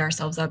is we beat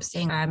ourselves up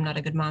saying, I'm not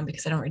a good mom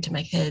because I don't read to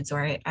my kids,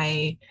 or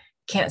I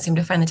can't seem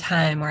to find the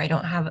time, or I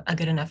don't have a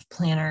good enough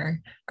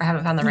planner, or I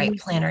haven't found the right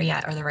planner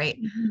yet, or the right,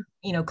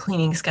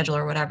 cleaning schedule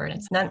or whatever. And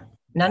it's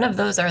none of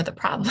those are the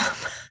problem.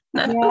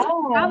 None of those are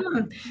the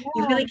problem.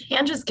 You really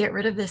can just get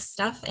rid of this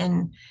stuff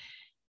and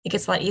it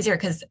gets a lot easier.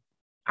 Because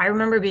I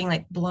remember being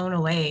like blown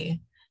away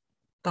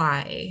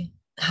by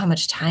how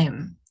much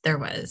time there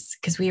was,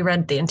 because we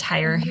read the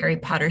entire Harry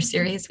Potter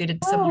series. We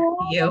did similar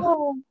to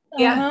you.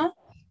 Yeah.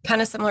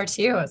 Kind of similar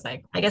to you. I was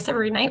like, I guess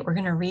every night we're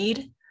going to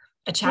read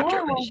a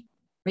chapter, which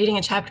reading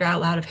a chapter out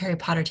loud of Harry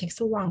Potter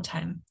takes a long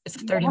time.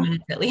 It's 30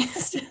 minutes at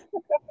least.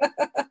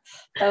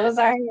 Those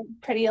are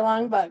pretty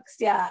long books.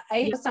 Yeah.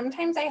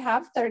 Sometimes I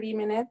have 30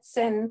 minutes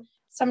and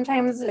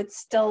sometimes it's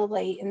still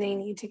late and they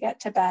need to get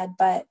to bed.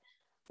 But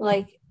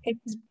like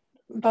it's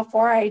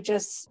before I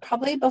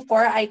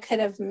could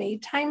have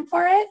made time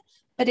for it,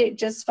 but it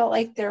just felt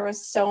like there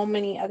was so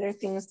many other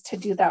things to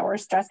do that were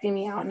stressing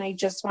me out. And I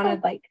just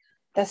wanted like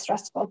the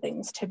stressful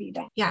things to be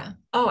done. Yeah.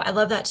 Oh, I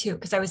love that too.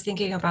 Cause I was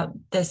thinking about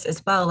this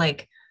as well.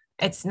 Like,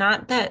 it's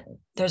not that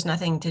there's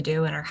nothing to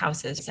do in our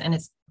houses and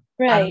it's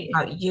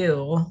about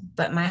you,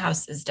 but my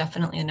house is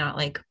definitely not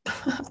like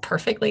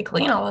perfectly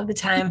clean all of the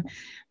time,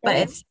 but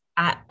it's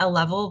at a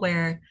level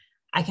where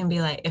I can be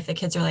like, if the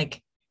kids are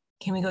like,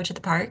 can we go to the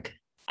park?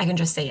 I can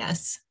just say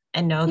yes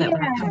and know that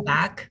when I come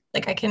back,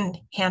 like I can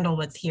handle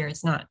what's here.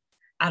 It's not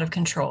out of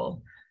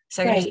control.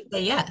 So I can just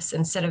say yes,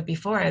 instead of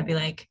before I'd be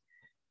like,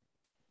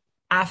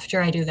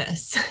 after I do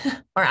this,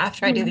 or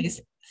after I do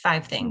these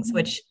 5 things,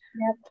 which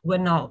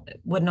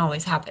wouldn't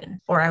always happen.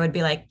 Or I would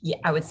be like, yeah,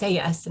 I would say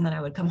yes. And then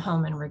I would come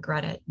home and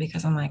regret it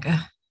because I'm like,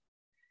 ugh.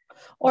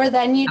 Or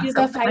then you do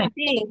the 5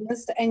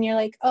 things and you're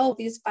like, oh,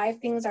 these 5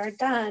 things are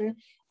done.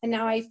 And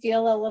now I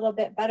feel a little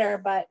bit better,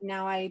 but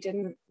now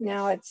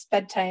it's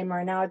bedtime,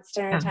 or now it's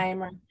dinner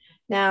time, or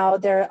now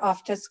they're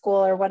off to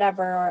school or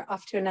whatever, or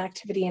off to an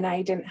activity, and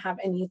I didn't have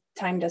any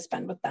time to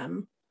spend with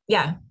them.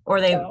 Yeah.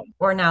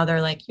 Or now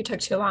they're like, you took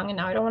too long and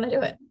now I don't want to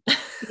do it.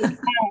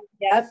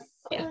 Yep.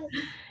 Yeah.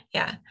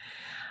 Yeah.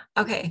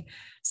 Okay.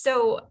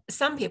 So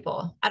some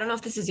people, I don't know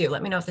if this is you,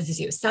 let me know if this is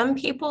you. Some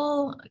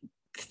people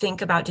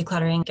think about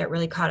decluttering, get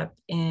really caught up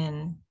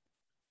in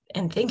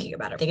and thinking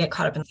about it. They get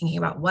caught up in thinking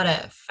about, what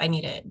if I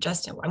need it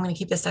I'm going to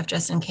keep this stuff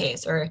just in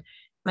case, or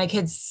my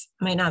kids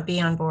might not be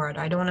on board.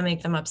 Or I don't want to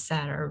make them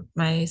upset, or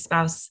my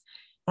spouse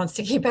wants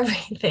to keep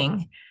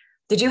everything.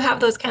 Did you have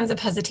those kinds of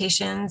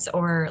hesitations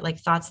or like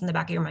thoughts in the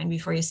back of your mind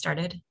before you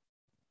started?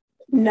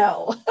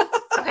 No.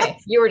 Okay.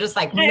 You were just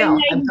like, no,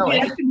 I'm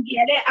going.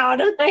 Get it out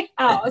of my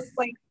house.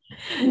 Like,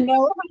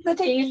 no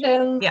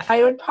hesitations. Yeah.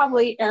 I would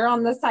probably err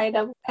on the side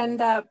of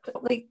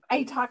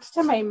I talked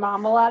to my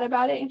mom a lot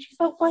about it, and she's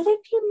like, what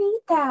if you need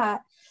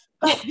that?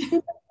 But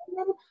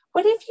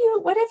what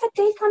if a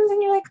day comes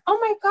and you're like, oh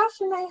my gosh,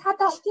 and I had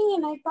that thing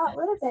and I got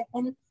rid of it.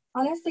 And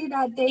honestly,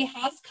 that day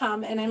has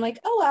come and I'm like,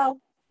 oh,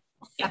 well,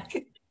 yeah,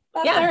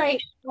 that's all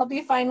right. I'll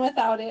be fine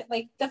without it.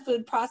 Like the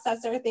food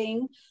processor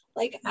thing.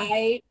 Like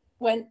I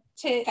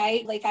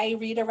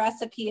read a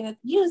recipe and it's,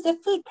 use the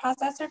food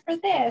processor for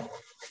this,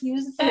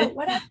 use the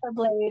whatever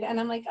blade. And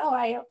I'm like, oh,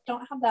 I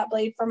don't have that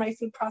blade for my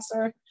food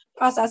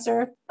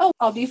processor. Oh,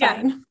 I'll be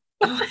fine.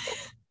 Oh,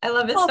 I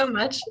love it so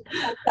much.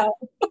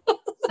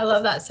 I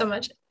love that so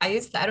much. I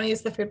don't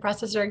use the food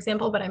processor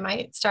example, but I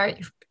might start.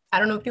 I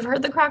don't know if you've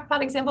heard the crock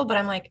pot example, but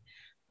I'm like,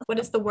 what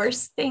is the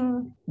worst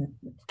thing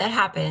that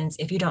happens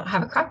if you don't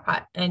have a crock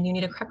pot and you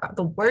need a crock pot?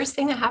 The worst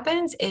thing that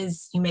happens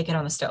is you make it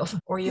on the stove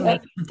or you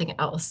make something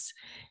else.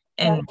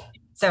 And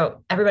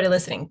so everybody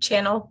listening,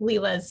 channel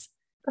Leela's.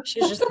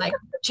 She's just like,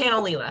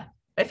 channel Leela.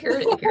 If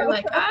you're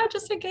like,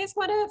 just in case,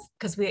 what if?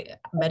 Because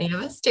many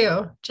of us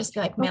do. Just be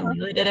like, man,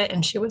 Leela did it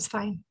and she was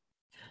fine.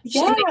 She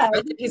makes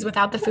recipes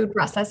without the food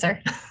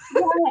processor.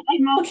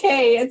 I'm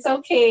okay. It's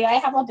okay. I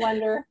have a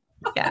blender.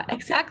 Yeah,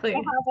 exactly. I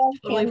have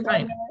a totally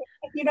fine.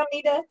 You don't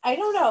need I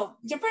don't know.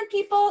 Different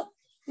people,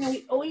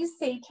 we always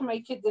say to my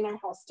kids in our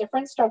house,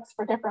 different strokes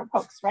for different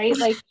folks, right?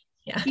 Like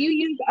if you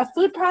use a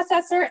food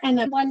processor and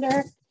a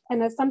blender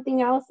and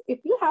something else, if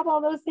you have all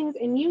those things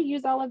and you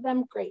use all of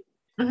them, great.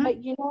 Mm-hmm.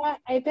 But you know what?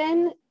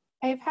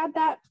 I've had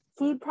that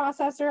food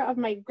processor of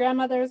my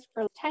grandmother's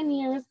for 10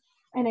 years.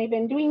 And I've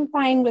been doing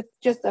fine with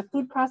just a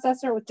food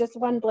processor with just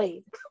one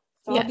blade.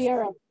 So I'll be all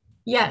right.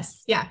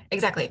 Yes. Yeah,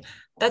 exactly.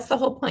 That's the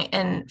whole point.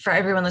 And for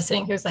everyone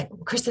listening who's like,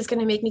 Chris is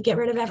going to make me get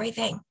rid of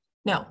everything.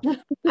 No,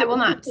 I will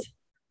not.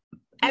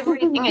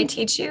 Everything I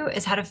teach you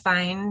is how to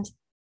find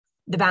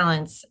the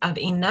balance of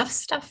enough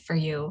stuff for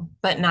you,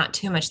 but not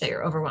too much that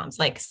you're overwhelmed.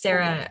 Like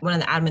Sarah, one of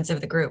the admins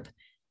of the group,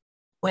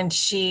 when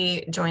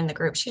she joined the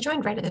group, she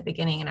joined right at the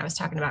beginning and I was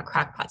talking about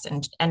crock pots.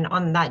 And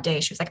on that day,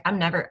 she was like,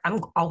 I'm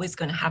always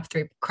going to have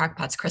 3 crock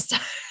pots, Krista.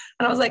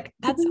 And I was like,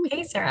 that's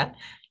okay, Sarah.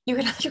 You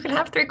can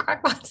have 3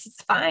 crock pots.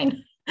 It's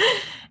fine.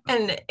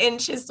 And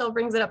she still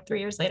brings it up 3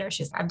 years later.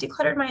 She's, I've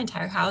decluttered my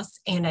entire house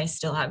and I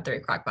still have 3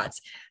 crock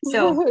pots.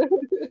 So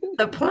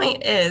the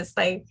point is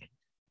like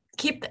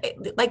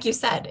you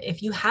said,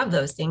 if you have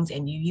those things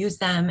and you use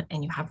them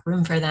and you have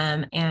room for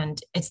them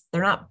and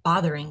they're not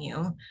bothering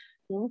you,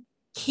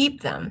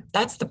 keep them.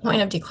 That's the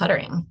point of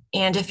decluttering.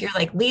 And if you're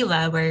like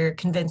Leela, where you're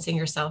convincing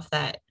yourself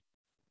that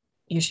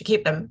you should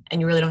keep them and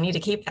you really don't need to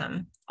keep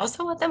them,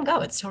 also let them go.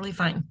 It's totally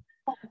fine.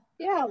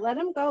 Yeah, let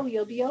them go.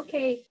 You'll be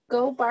okay.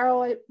 Go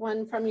borrow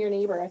one from your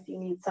neighbor if you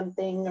need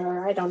something,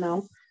 or I don't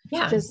know.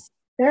 Yeah.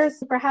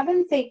 For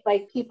heaven's sake,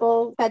 like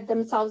people fed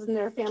themselves and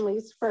their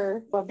families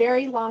for a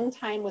very long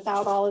time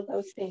without all of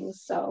those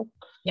things. So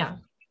yeah.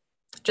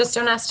 Just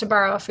don't ask to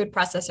borrow a food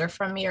processor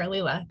from me or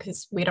Leela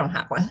because we don't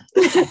have one.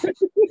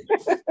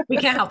 We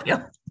can't help you.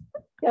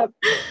 Yep.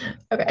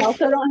 Okay. I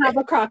also don't have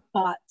a crock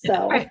pot.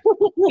 So right.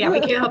 Yeah,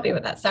 we can't help you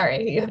with that.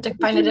 Sorry. You have to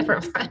find a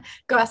different friend.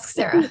 Go ask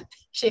Sarah.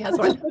 She has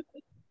one.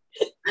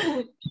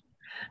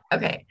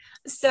 Okay.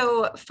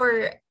 So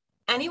for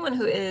anyone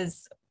who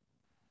is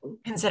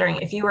considering,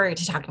 if you were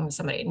talking to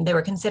somebody and they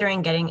were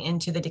considering getting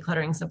into the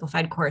Decluttering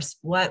Simplified course,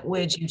 what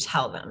would you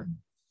tell them?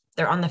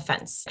 They're on the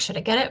fence. Should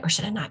I get it or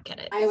should I not get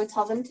it? I would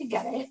tell them to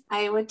get it.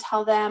 I would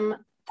tell them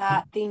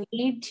that they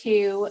need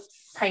to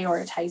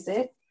prioritize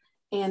it,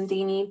 and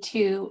they need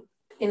to,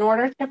 in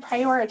order to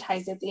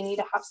prioritize it, they need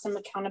to have some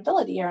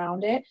accountability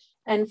around it.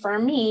 And for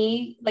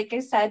me, like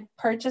I said,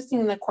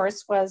 purchasing the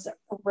course was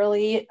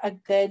really a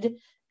good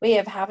way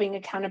of having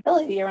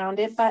accountability around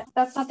it, but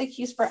that's not the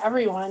case for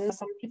everyone.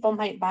 Some people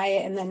might buy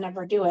it and then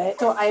never do it.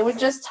 So I would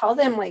just tell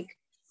them, like,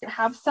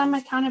 have some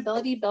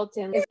accountability built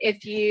in. If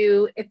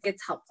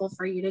it's helpful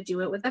for you to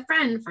do it with a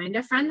friend, find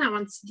a friend that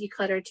wants to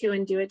declutter too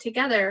and do it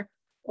together.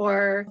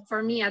 Or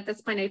for me at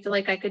this point, I feel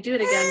like I could do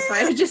it again. So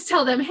I would just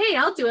tell them, hey,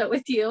 I'll do it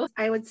with you.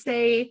 I would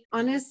say,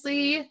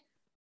 honestly,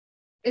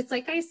 it's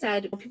like I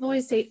said, people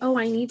always say, oh,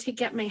 I need to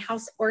get my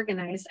house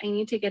organized. I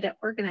need to get it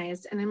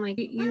organized. And I'm like,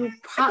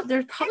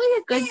 there's probably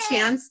a good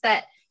chance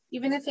that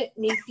even if it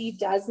maybe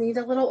does need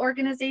a little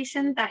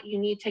organization, that you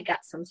need to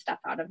get some stuff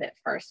out of it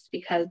first,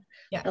 because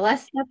the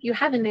less stuff you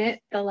have in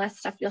it, the less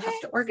stuff you'll have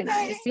to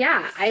organize.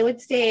 Yeah, I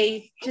would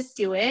say just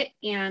do it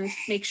and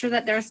make sure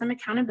that there's some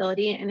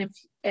accountability. And if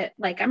it,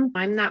 like, I'm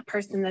that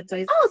person that's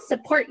always, I'll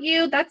support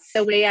you. That's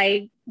the way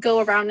I go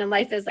around in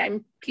life, is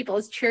I'm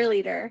people's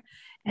cheerleader.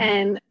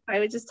 And I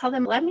would just tell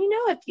them, let me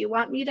know if you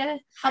want me to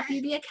help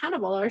you be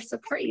accountable or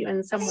support you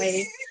in some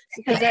way,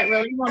 because that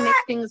really will make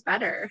things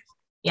better.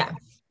 Yeah.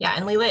 Yeah.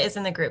 And Leela is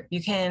in the group.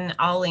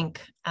 I'll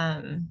link,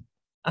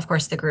 of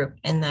course, the group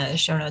in the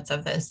show notes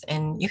of this,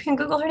 and you can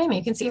Google her name.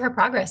 You can see her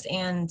progress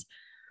and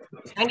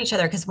find each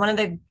other. Because one of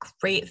the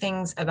great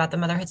things about the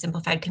Motherhood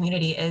Simplified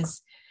community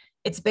is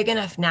it's big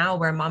enough now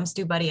where moms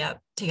do buddy up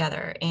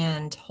together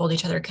and hold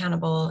each other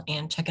accountable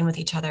and check in with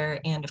each other.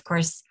 And of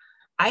course,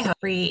 I have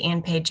free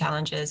and paid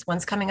challenges.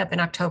 One's coming up in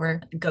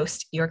October,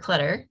 Ghost Your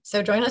Clutter.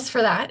 So join us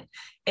for that.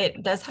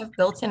 It does have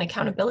built-in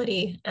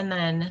accountability. And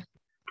then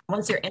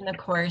once you're in the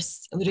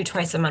course, we do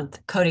twice a month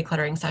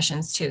co-decluttering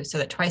sessions too. So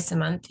that twice a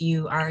month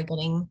you're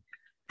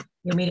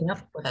meeting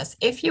up with us.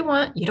 If you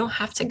want, you don't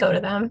have to go to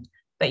them,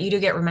 but you do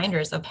get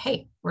reminders of,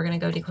 hey, we're going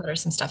to go declutter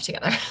some stuff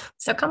together.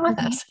 So come with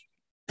us.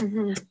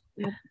 Mm-hmm.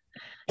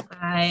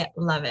 I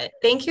love it.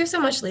 Thank you so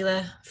much,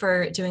 Leela,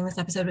 for doing this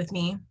episode with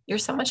me. You're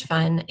so much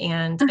fun.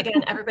 And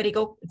again, everybody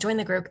go join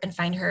the group and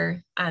find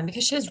her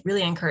because she is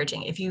really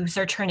encouraging. If you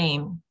search her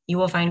name, you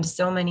will find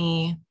so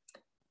many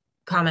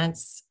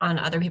comments on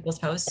other people's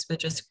posts with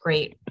just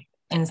great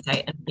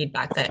insight and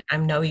feedback that I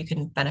know you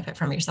can benefit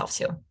from yourself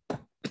too.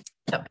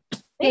 So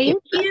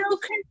thank you,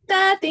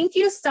 Krista. Thank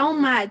you so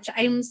much.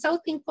 I'm so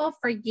thankful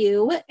for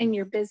you and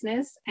your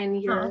business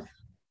and your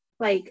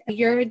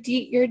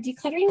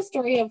decluttering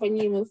story of when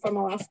you moved from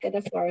Alaska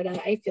to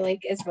Florida. I feel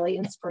like is really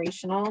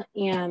inspirational.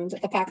 And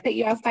the fact that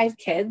you have 5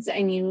 kids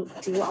and you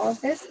do all of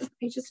this,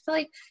 I just feel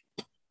like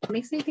it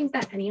makes me think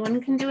that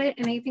anyone can do it.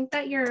 And I think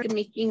that you're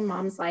making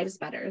moms' lives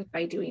better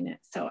by doing it.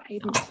 So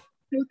I'm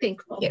so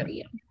thankful for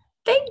you.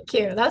 Thank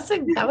you.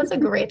 That was a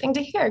great thing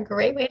to hear.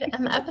 Great way to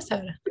end the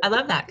episode. I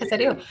love that because I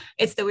do.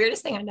 It's the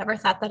weirdest thing. I never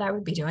thought that I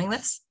would be doing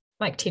this,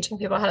 like teaching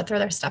people how to throw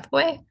their stuff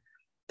away.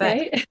 But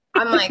right?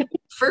 I'm like,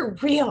 for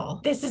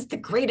real, this is the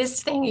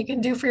greatest thing you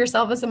can do for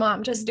yourself as a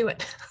mom. Just do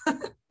it.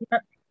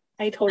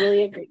 I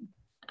totally agree.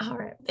 All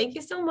right. Thank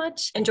you so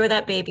much. Enjoy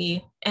that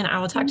baby. And I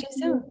will talk to you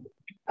soon.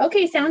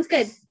 Okay. Sounds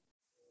good.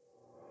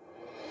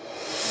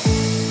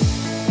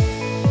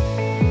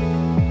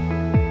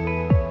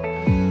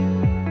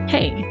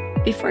 Hey,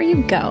 before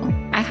you go,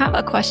 I have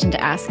a question to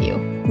ask you.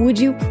 Would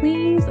you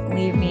please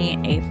leave me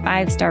a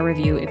 5-star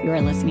review if you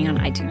are listening on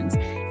iTunes?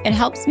 It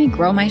helps me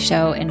grow my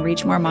show and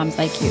reach more moms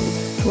like you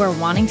who are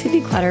wanting to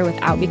declutter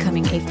without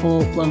becoming a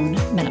full-blown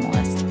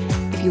minimalist.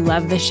 If you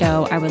love the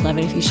show, I would love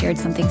it if you shared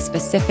something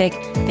specific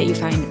that you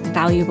find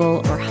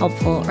valuable or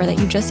helpful or that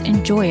you just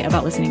enjoy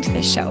about listening to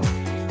this show.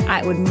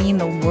 It would mean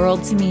the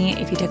world to me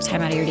if you took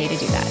time out of your day to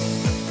do that.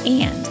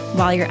 And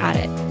while you're at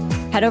it,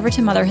 head over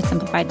to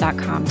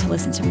motherhoodsimplified.com to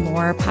listen to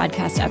more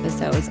podcast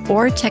episodes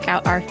or check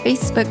out our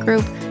Facebook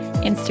group,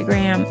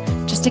 Instagram,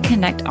 just to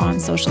connect on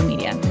social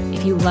media.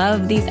 If you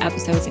love these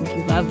episodes and if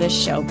you love this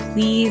show,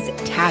 please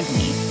tag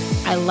me.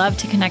 I love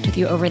to connect with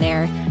you over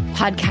there.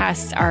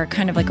 Podcasts are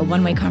kind of like a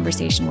one-way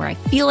conversation where I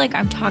feel like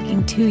I'm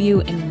talking to you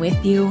and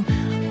with you.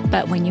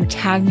 But when you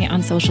tag me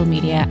on social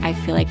media, I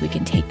feel like we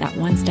can take that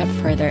one step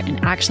further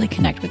and actually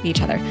connect with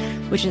each other,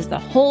 which is the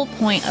whole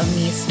point of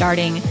me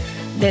starting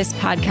this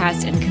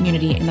podcast and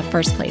community in the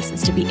first place,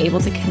 is to be able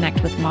to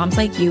connect with moms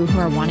like you who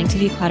are wanting to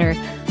declutter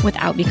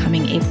without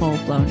becoming a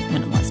full-blown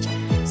minimalist.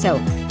 So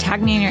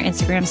tag me in your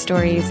Instagram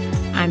stories.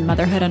 I'm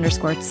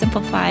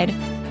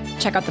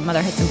motherhood_simplified. Check out the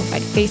Motherhood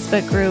Simplified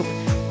Facebook group,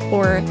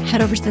 or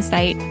head over to the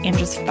site and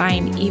just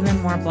find even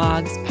more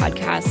blogs,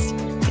 podcasts,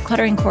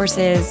 decluttering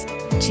courses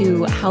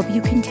to help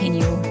you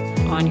continue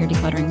on your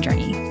decluttering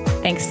journey.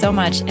 Thanks so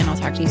much, and I'll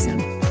talk to you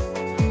soon.